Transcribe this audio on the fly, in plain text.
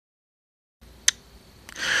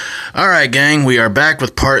All right, gang, we are back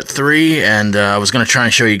with part 3, and I was going to try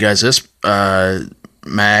and show you guys this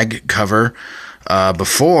mag cover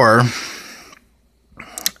before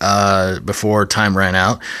time ran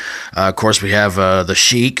out. Of course, we have the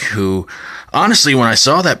Sheik, who, honestly, when I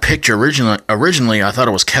saw that picture originally, I thought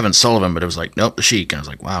it was Kevin Sullivan, but it was like, nope, the Sheik. And I was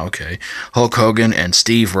like, wow, okay. Hulk Hogan and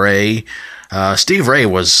Steve Ray. Steve Ray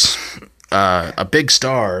was a big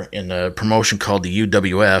star in a promotion called the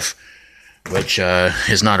UWF, which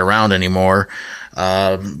is not around anymore.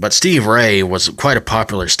 But Steve Ray was quite a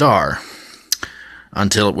popular star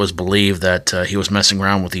until it was believed that he was messing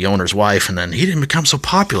around with the owner's wife, and then he didn't become so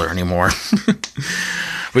popular anymore.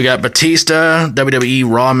 We got Batista,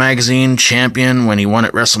 WWE Raw Magazine champion when he won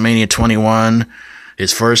at WrestleMania 21,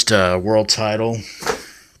 his first world title.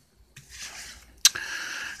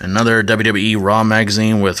 Another WWE Raw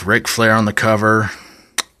Magazine with Ric Flair on the cover.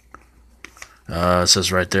 It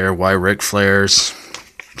says right there, why Ric Flair's...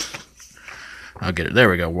 I'll get it. There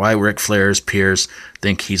we go. Why Ric Flair's peers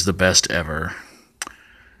think he's the best ever.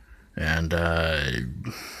 And,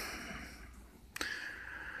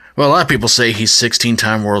 well, a lot of people say he's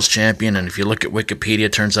 16-time world's champion, and if you look at Wikipedia,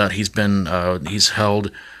 it turns out he's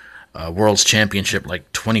held world's championship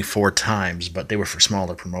like 24 times, but they were for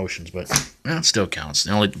smaller promotions, but it still counts.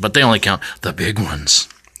 They only count the big ones.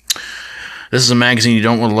 This is a magazine you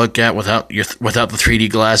don't want to look at without the 3D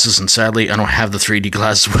glasses, and sadly, I don't have the 3D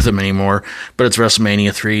glasses with them anymore. But it's WrestleMania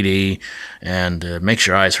 3D, and makes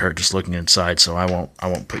your eyes hurt just looking inside. So I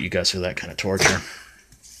won't put you guys through that kind of torture.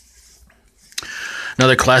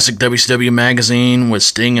 Another classic WCW magazine with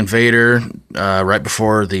Sting and Vader right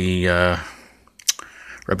before the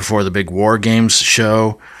big War Games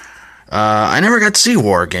show. I never got to see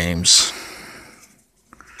War Games.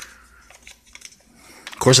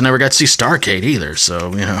 Of course, I never got to see Starrcade either,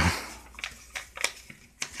 so, you know.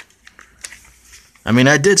 I mean,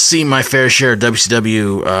 I did see my fair share of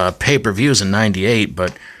WCW pay-per-views in '98,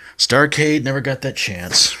 but Starrcade never got that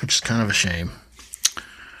chance, which is kind of a shame.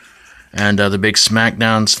 And the big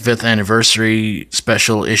SmackDown's 5th anniversary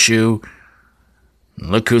special issue.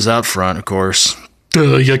 Look who's out front, of course.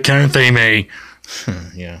 You can't see me.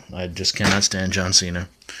 Yeah, I just cannot stand John Cena.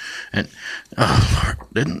 And oh Lord,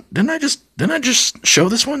 didn't I just show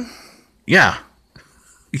this one? Yeah.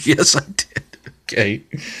 Yes, I did. Okay.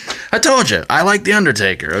 I told you, I like The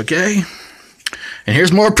Undertaker, okay? And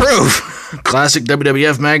here's more proof. Classic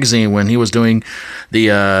WWF magazine when he was doing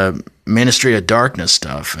the Ministry of Darkness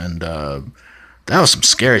stuff, and that was some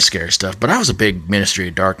scary stuff, but I was a big Ministry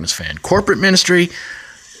of Darkness fan. Corporate Ministry,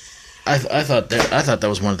 I thought that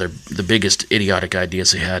was one of the biggest idiotic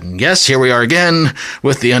ideas they had. And yes, here we are again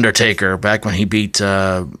with The Undertaker, back when he beat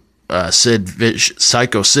Psycho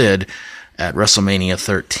Sid at WrestleMania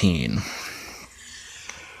 13.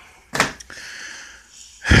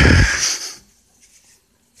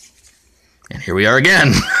 And here we are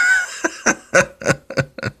again.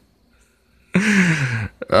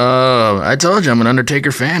 I told you I'm an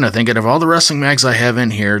Undertaker fan. I think out of all the wrestling mags I have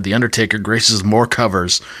in here, The Undertaker graces more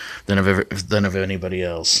covers than of anybody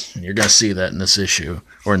else. And you're going to see that in this issue,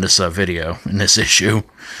 or in this video, in this issue.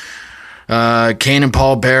 Kane and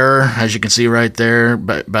Paul Bearer, as you can see right there,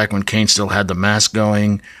 back when Kane still had the mask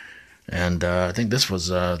going. And I think this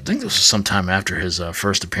was sometime after his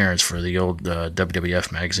first appearance for the old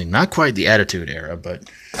WWF magazine. Not quite the Attitude Era, but,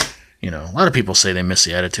 you know, a lot of people say they miss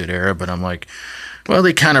the Attitude Era, but I'm like, well,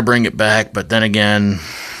 they kind of bring it back, but then again,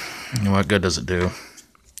 you know, what good does it do?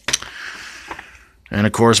 And,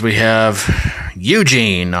 of course, we have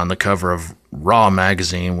Eugene on the cover of Raw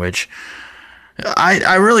magazine, which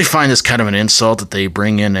I really find this kind of an insult that they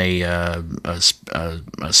bring in a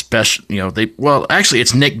special, you know, well, actually,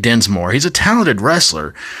 it's Nick Dinsmore. He's a talented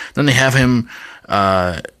wrestler. Then they have him,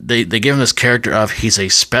 they give him this character of he's a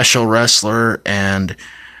special wrestler, and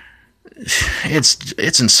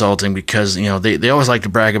it's insulting because, you know, they always like to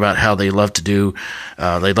brag about how they love to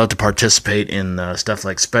participate in stuff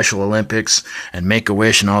like Special Olympics and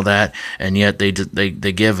Make-A-Wish and all that, and yet they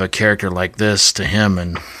give a character like this to him.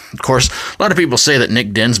 And of course, a lot of people say that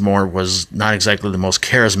Nick Dinsmore was not exactly the most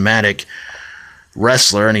charismatic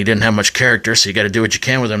wrestler, and he didn't have much character, so you got to do what you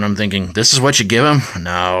can with him. And I'm thinking, this is what you give him?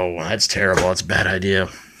 No, that's terrible. That's a bad idea.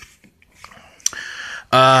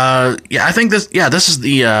 Yeah, I think this is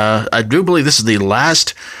the, I do believe this is the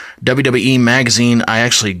last WWE magazine I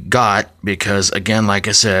actually got, because, again, like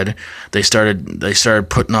I said, they started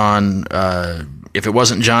putting on, if it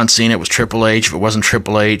wasn't John Cena, it was Triple H. If it wasn't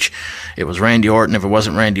Triple H, it was Randy Orton. If it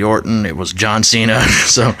wasn't Randy Orton, it was John Cena.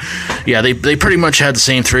 So, yeah, they pretty much had the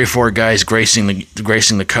same 3 or 4 guys gracing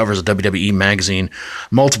the covers of WWE magazine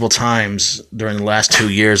multiple times during the last 2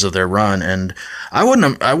 years of their run. And I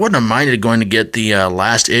wouldn't have minded going to get the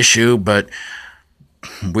last issue, but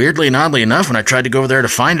weirdly and oddly enough, when I tried to go over there to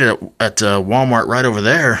find it at Walmart right over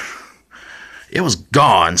there, it was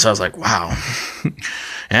gone. So I was like, wow.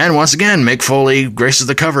 And once again, Mick Foley graces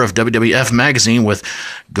the cover of WWF magazine with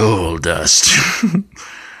gold dust.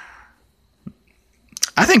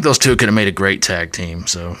 I think those two could have made a great tag team.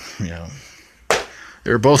 So, you know,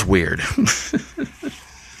 they were both weird.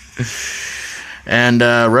 And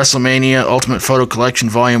WrestleMania Ultimate Photo Collection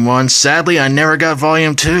Volume 1. Sadly, I never got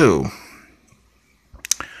Volume 2.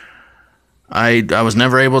 I was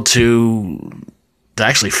never able to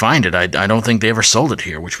actually find it. I don't think they ever sold it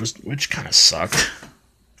here, which kind of sucked.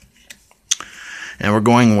 And we're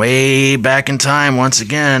going way back in time once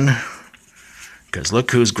again, because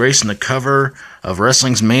look who's gracing the cover of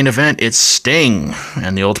wrestling's main event. It's Sting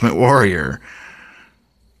and the Ultimate Warrior.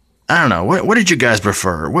 I don't know. What did you guys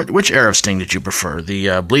prefer? Which era of Sting did you prefer?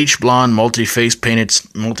 The bleach blonde, multicolored face paint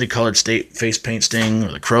Sting,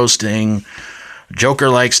 or the Crow Sting,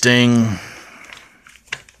 Joker-like Sting?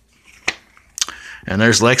 And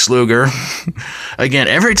there's Lex Luger. Again,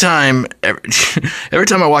 every time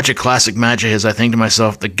I watch a classic match of his, I think to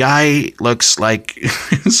myself, the guy looks like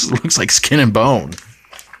skin and bone.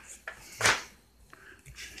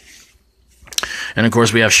 And of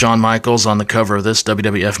course, we have Shawn Michaels on the cover of this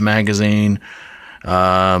WWF magazine.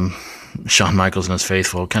 Shawn Michaels and his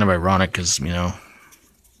faithful. Kind of ironic because, you know,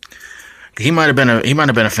 he might have been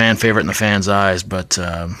a fan favorite in the fans' eyes, but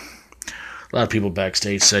a lot of people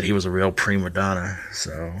backstage said he was a real prima donna.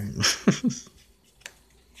 So,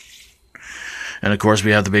 and of course,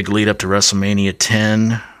 we have the big lead up to WrestleMania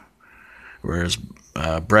 10, whereas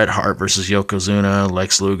Bret Hart versus Yokozuna,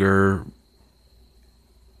 Lex Luger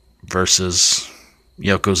versus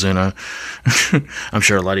Yokozuna. I'm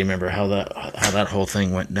sure a lot of you remember how that whole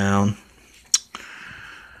thing went down.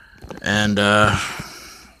 And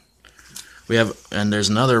there's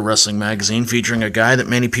another wrestling magazine featuring a guy that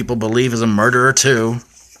many people believe is a murderer too,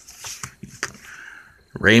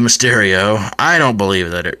 Rey Mysterio. I don't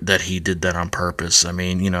believe that he did that on purpose. I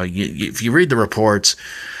mean, you know, if you read the reports,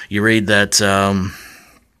 you read that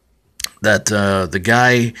the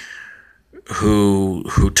guy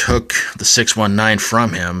who took the 619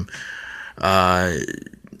 from him,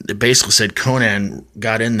 it basically said Conan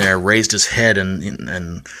got in there, raised his head, and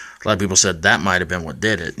a lot of people said that might have been what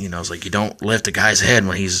did it. You know, it's like you don't lift a guy's head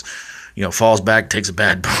when he's, you know, falls back, takes a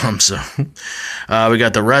bad bump. So we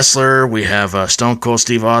got the wrestler. We have Stone Cold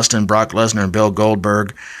Steve Austin, Brock Lesnar, and Bill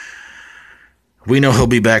Goldberg. We know he'll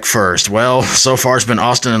be back first. Well, so far it's been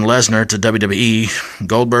Austin and Lesnar to WWE.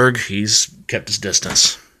 Goldberg, he's kept his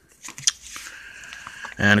distance.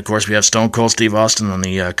 And, of course, we have Stone Cold Steve Austin on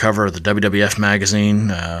the cover of the WWF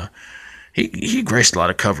magazine. He graced a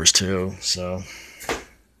lot of covers, too. So,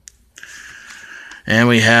 and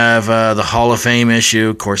we have the Hall of Fame issue.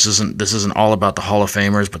 Of course, this isn't all about the Hall of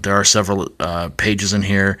Famers, but there are several pages in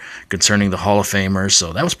here concerning the Hall of Famers.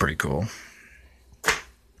 So that was pretty cool.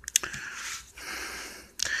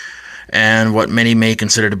 And what many may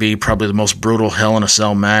consider to be probably the most brutal Hell in a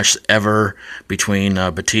Cell match ever between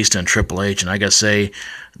Batista and Triple H. And I gotta say,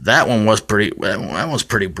 that one was pretty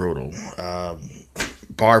brutal.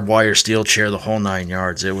 Barbed wire, steel chair, the whole 9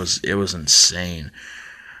 yards. It was insane.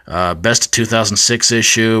 Best of 2006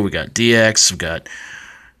 issue. We got DX. We got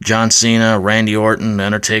John Cena, Randy Orton,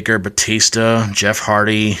 Undertaker, Batista, Jeff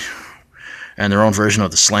Hardy, and their own version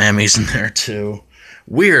of the Slammies in there too.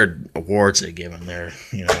 Weird awards they give them there,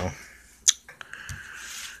 you know.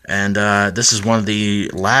 And this is one of the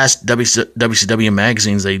last WCW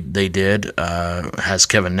magazines they did. Has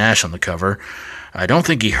Kevin Nash on the cover. I don't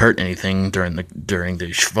think he hurt anything during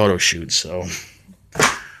the photo shoot, so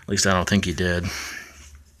at least I don't think he did.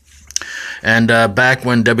 And back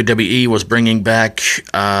when WWE was bringing back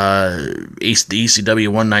the ECW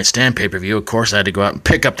One Night Stand pay-per-view, of course I had to go out and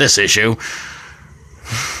pick up this issue.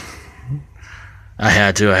 I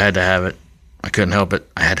had to have it. I couldn't help it.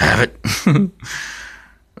 I had to have it.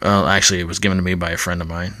 Well, actually, it was given to me by a friend of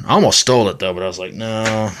mine. I almost stole it, though, but I was like,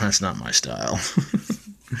 no, that's not my style.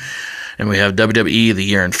 And we have WWE The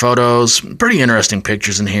Year in Photos. Pretty interesting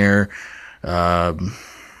pictures in here. You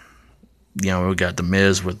know, we got The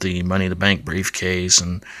Miz with the Money in the Bank briefcase.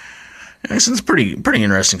 And it's pretty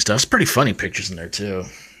interesting stuff. It's pretty funny pictures in there, too.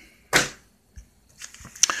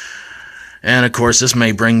 And, of course, this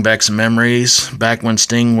may bring back some memories. Back when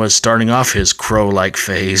Sting was starting off his crow-like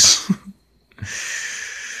phase.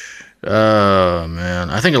 Oh man,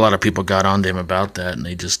 I think a lot of people got on to him about that, and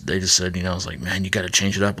they just said, you know, it's like, man, you got to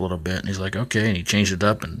change it up a little bit. And he's like, okay, and he changed it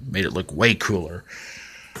up and made it look way cooler,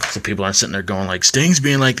 so people aren't sitting there going like, Sting's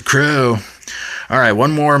being like the Crow. All right,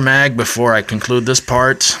 one more mag before I conclude this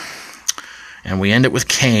part, and we end it with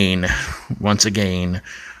Kane once again.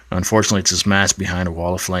 Unfortunately, it's his mask behind a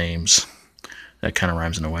wall of flames. That kind of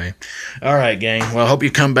rhymes in a way. All right, gang. Well, I hope you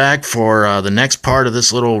come back for the next part of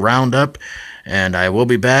this little roundup. And I will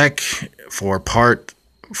be back for part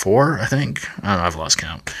 4, I think. I don't know, I've lost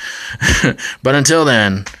count. But until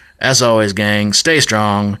then, as always, gang, stay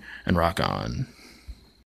strong and rock on.